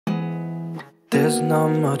There's not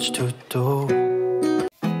much to do.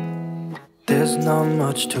 There's not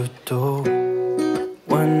much to do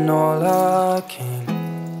when all I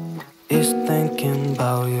can is thinking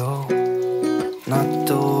about you. Not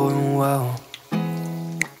doing well,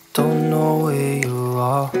 don't know where you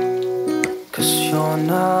are, 'cause you're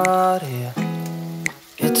not here.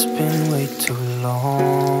 It's been way too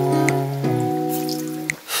long.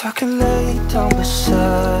 If I could lay down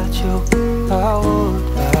beside you, I would.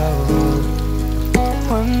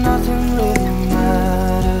 When nothing really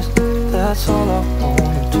matters, that's all I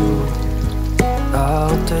wanna do. I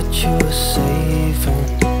hope that you are safe and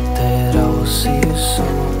that I will see you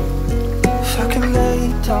soon. If I could lay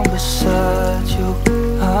down beside you,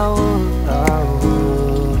 I would.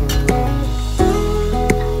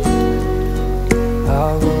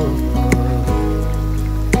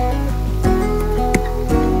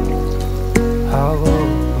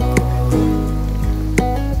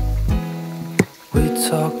 We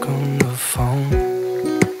talk on the phone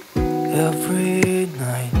every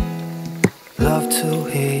night. Love to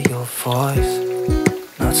hear your voice.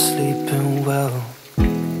 Not sleeping well,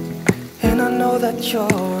 and I know that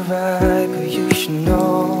you're right, but you should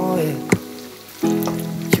know it.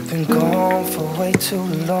 You've been gone for way too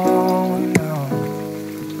long now.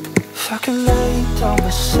 If I could lay down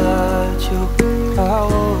beside you, I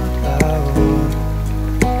would.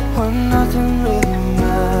 When nothing really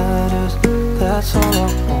matters, that's all I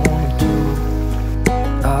wanna do.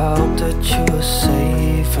 I hope that you are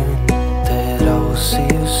safe and that I will see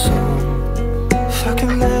you soon. If I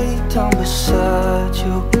can lay down beside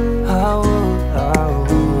you, I would.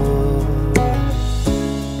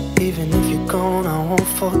 Even if you're gone, I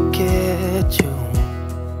won't forget you.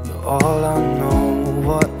 You're all I know,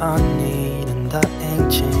 what I need, and that ain't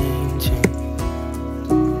changing.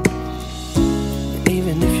 And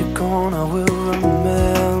even if you're gone, I will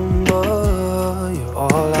remember. You're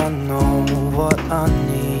all I know, what I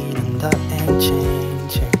need, and that ain't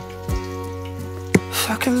changing. If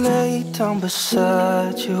I could lay down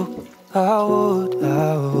beside you, I would.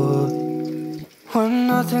 When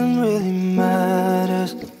nothing really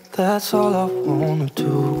matters, that's all I wanna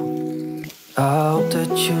do. I hope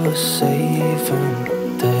that you are safe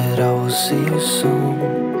and that I will see you soon.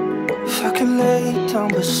 If I could lay down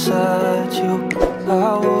beside you,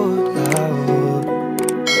 I would.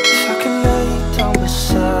 If I could lay down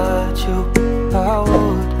beside you, I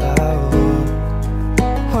would.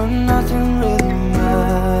 When nothing really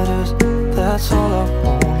matters, that's all I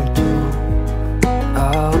wanna do. I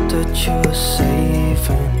hope that you are safe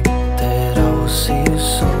and that I will see you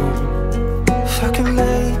soon. If I could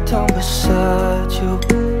lay down beside you,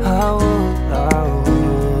 I would.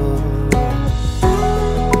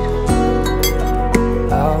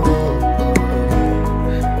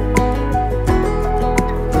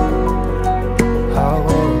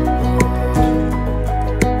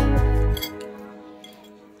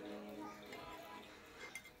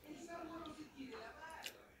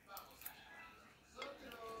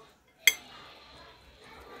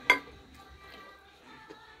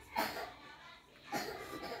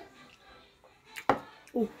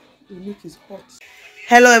 Oh, the milk is hot.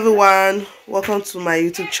 Hello everyone, welcome to my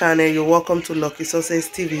YouTube channel. You're welcome to Lucky Success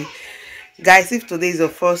TV. Guys, if today is your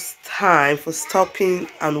first time for stopping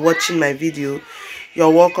and watching my video,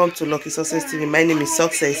 you're welcome to Lucky Success TV. My name is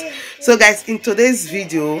Success. So guys, in today's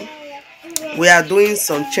video we are doing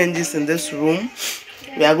some changes in this room.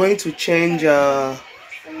 We are going to change we are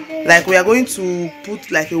going to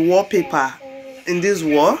put like a wallpaper in this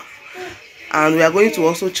wall, and we are going to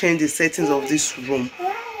also change the settings of this room.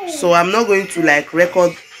 So I'm not going to like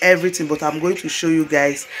record everything, but I'm going to show you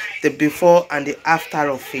guys the before and the after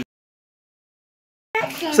of it.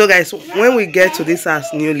 So guys, when we get to this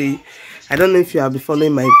house newly, I don't know if you have been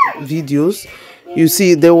following my videos, you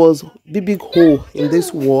see there was a big hole in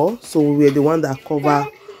this wall, so we're the one that cover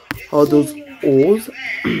all those holes.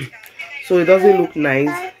 So it doesn't look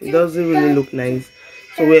nice, it doesn't really look nice.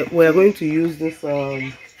 So we're going to use this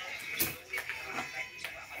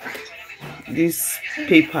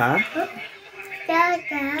paper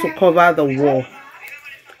to cover the wall.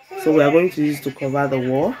 So we are going to use to cover the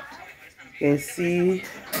wall. You can see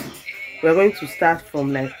we're going to start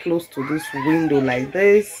from like close to this window like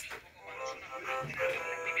this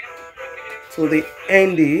to the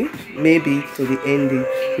ending, maybe to the ending.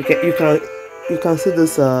 You can see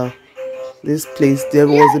this place. There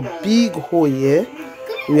was a big hole here.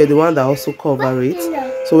 We are the one that also cover it.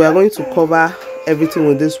 So we are going to cover everything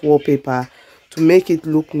with this wallpaper to make it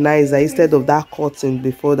look nicer instead of that curtain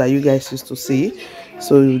before that you guys used to see.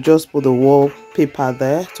 So you just put the wallpaper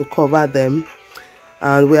there to cover them,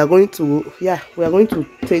 and we are going to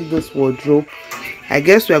take this wardrobe. I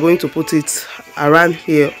guess we are going to put it around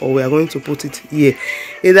here, or we are going to put it here,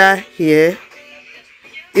 either here,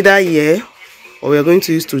 or we are going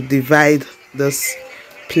to use to divide this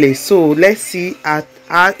place. So let's see how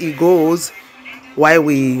it goes while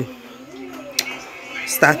we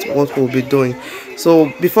start what we'll be doing.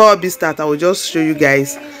 So before we start, I will just show you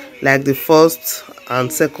guys like the first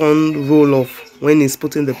and second roll of when he's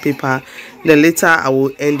putting the paper. Then later I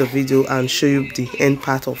will end the video and show you the end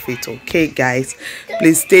part of it. Okay guys,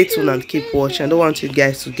 please stay tuned and keep watching. I don't want you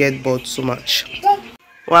guys to get bored so much.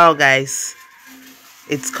 Wow guys,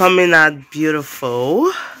 it's coming out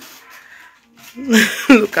beautiful.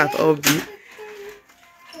 Look at Obi.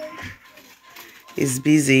 He's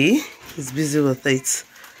busy with it.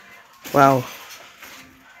 Wow,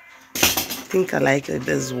 I think I like it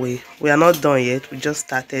this way. We are not done yet, we just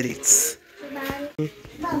started it.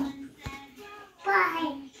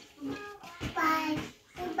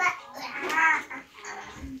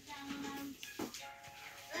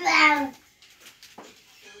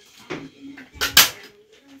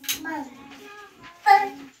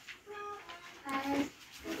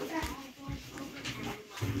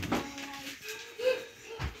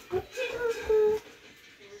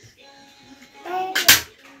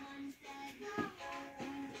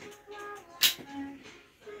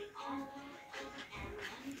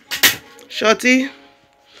 Shorty,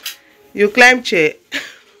 you climb chair.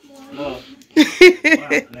 No.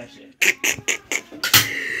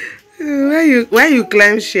 Why you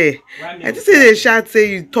climb chair? I just say the chat say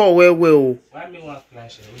you tall well. Why me want climb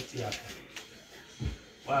chair? What's happen?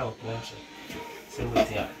 Why I climb chair? Say what's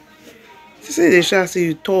happen? She say the chat say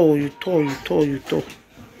you tall. So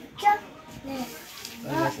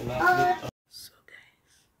guys,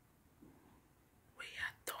 we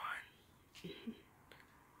are done.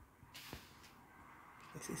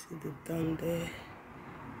 You see the down there,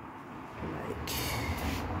 like.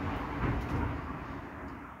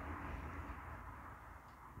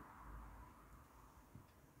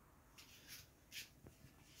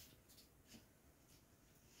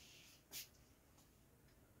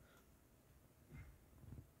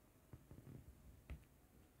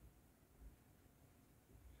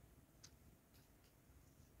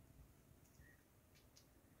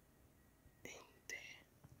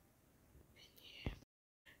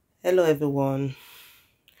 Hello everyone,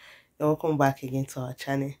 welcome back again to our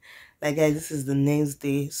channel. Like guys, this is the next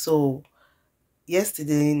day. So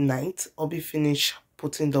yesterday night Obi finished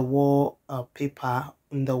putting the wall paper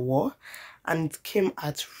in the wall, and it came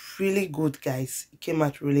out really good guys. It came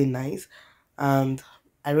out really nice and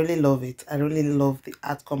I really love it. I really love the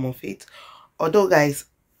outcome of it. Although guys,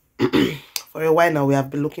 for a while now we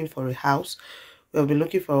have been looking for a house, we have been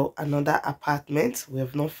looking for another apartment. We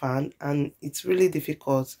have not found, and it's really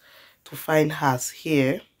difficult to find house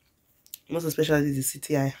here, most especially the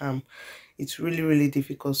city I am. It's really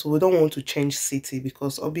difficult, so we don't want to change city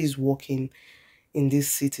because Obi is working in this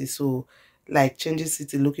city. So like changing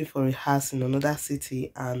city, looking for a house in another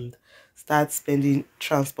city and start spending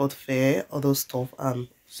transport fare, other stuff, and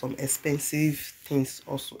some expensive things,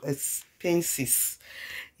 also expenses.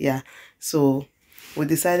 Yeah, so we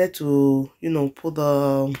decided to put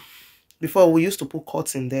the, before we used to put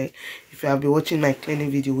curtain there. If you have been watching my cleaning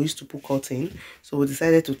video, we used to put curtain, so we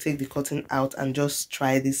decided to take the curtain out and just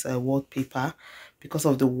try this wallpaper because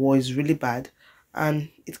of the wall is really bad and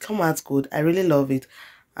it come out good. I really love it,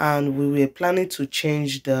 and we were planning to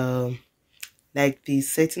change the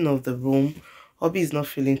setting of the room. Hobby is not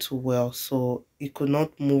feeling too well, so he could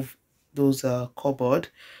not move those cupboard.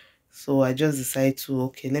 So I just decided to,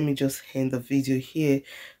 okay, let me just end the video here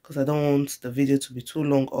because I don't want the video to be too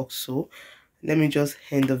long also. Let me just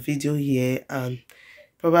end the video here, and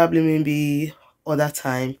probably maybe other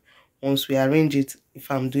time once we arrange it, if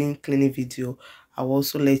I'm doing cleaning video, I will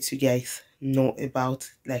also let you guys know about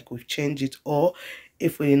like we've changed it, or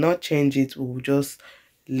if we did not change it, we'll just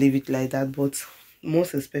leave it like that. But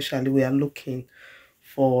most especially we are looking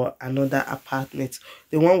for another apartment.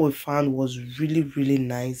 The one we found was really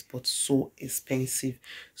nice but so expensive,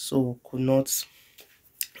 so we could not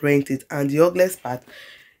rent it. And the ugliest part,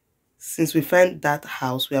 since we find that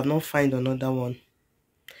house, we have not find another one.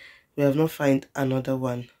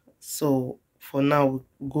 So for now we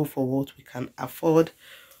go for what we can afford.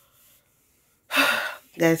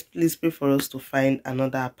 Guys, please pray for us to find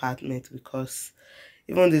another apartment, because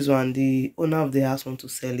even this one, the owner of the house want to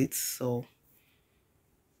sell it. So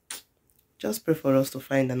just pray for us to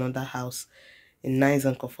find another house, a nice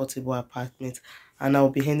and comfortable apartment. And I'll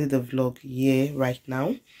be ending the vlog here right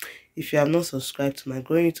now. If you have not subscribed to my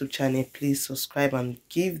growing YouTube channel, please subscribe and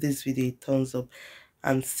give this video a thumbs up.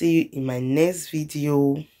 and see you in my next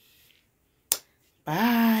video.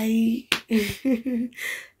 Bye.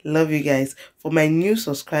 Love you guys. For my new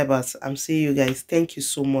subscribers, I'm seeing you guys, thank you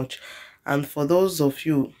so much. And for those of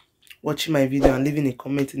you watching my video and leaving a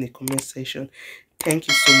comment in the comment section, thank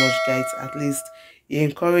you so much, guys. At least you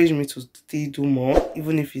encourage me to still do more,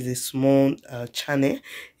 even if it's a small channel.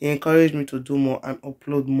 You encourage me to do more and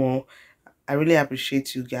upload more. I really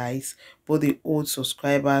appreciate you guys, both the old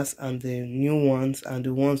subscribers and the new ones and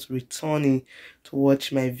the ones returning to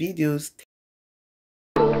watch my videos.